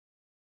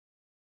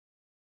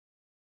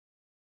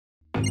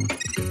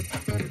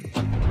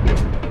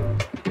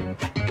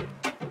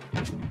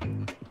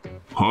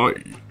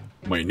Hi,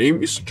 my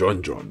name is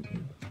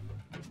JanJan.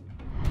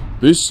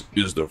 This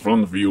is the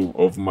front view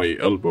of my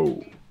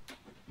elbow.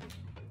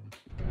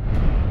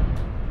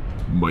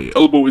 My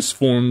elbow is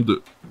formed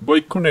by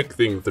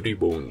connecting three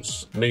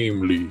bones,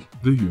 namely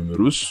the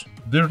humerus,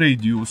 the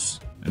radius,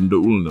 and the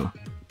ulna.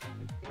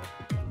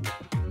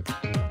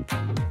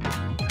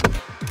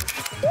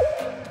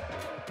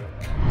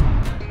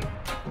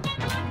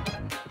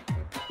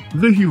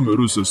 The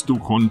humerus has two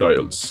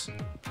condyles,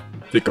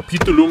 the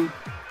capitulum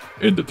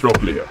and the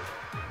trochlea.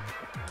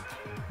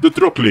 The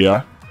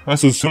trochlea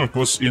has a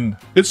sulcus in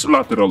its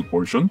lateral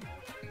portion,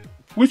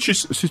 which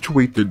is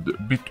situated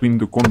between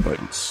the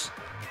condyles.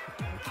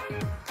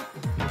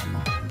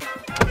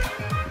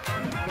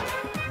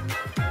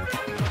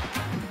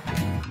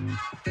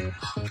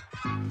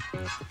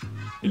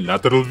 In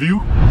lateral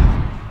view,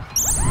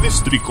 this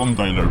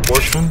tricondylar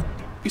portion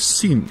is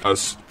seen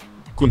as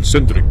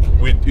concentric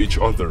with each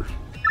other.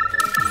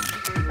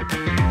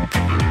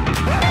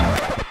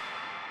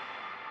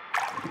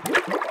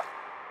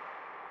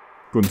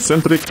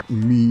 Concentric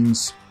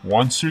means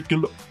one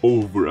circle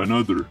over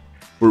another,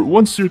 or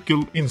one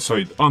circle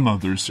inside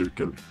another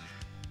circle.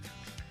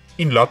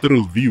 In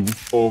lateral view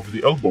of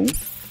the elbow,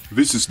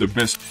 this is the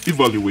best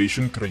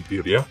evaluation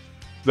criteria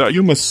that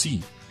you must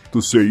see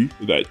to say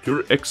that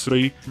your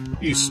X-ray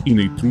is in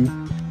a true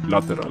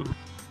lateral.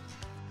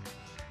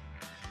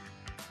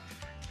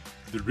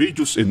 The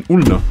radius and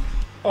ulna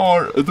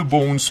are the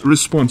bones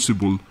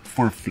responsible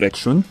for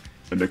flexion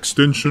and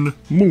extension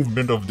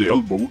movement of the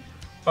elbow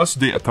as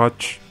they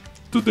attach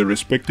to the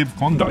respective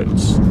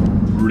condyles,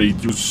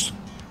 radius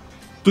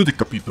to the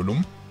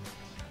capitulum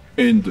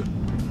and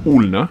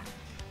ulna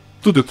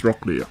to the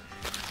trochlea.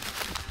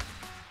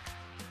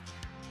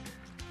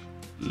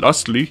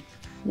 Lastly,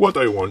 what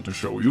I want to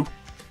show you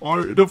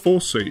are the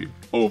fossae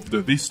of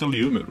the distal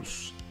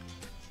humerus.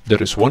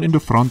 There is one in the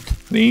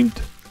front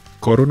named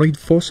coronoid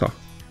fossa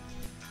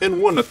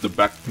and one at the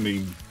back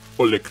named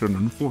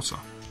olecranon fossa.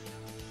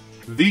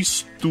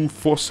 These two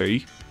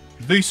fossae,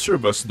 they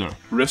serve as the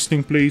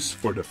resting place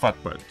for the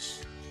fat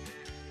pads.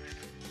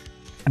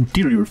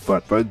 Anterior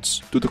fat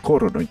pads to the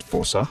coronoid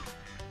fossa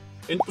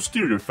and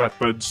posterior fat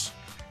pads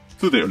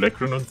to the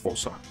olecranon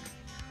fossa.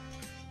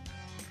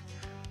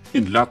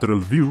 In lateral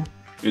view,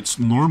 it's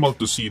normal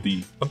to see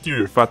the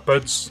anterior fat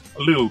pads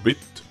a little bit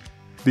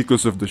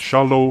because of the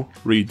shallow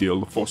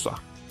radial fossa.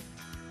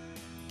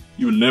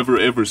 You will never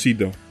ever see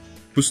the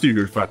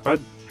posterior fat pad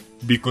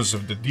because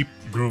of the deep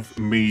groove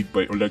made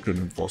by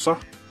olecranon fossa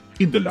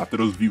in the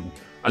lateral view,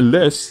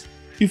 unless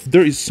if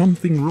there is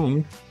something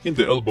wrong in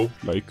the elbow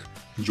like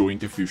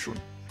joint effusion.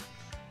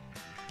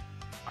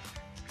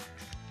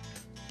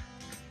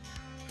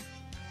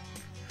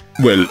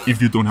 Well,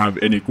 if you don't have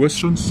any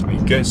questions, I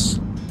guess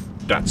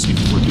that's it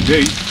for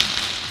today.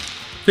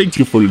 Thank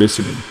you for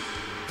listening.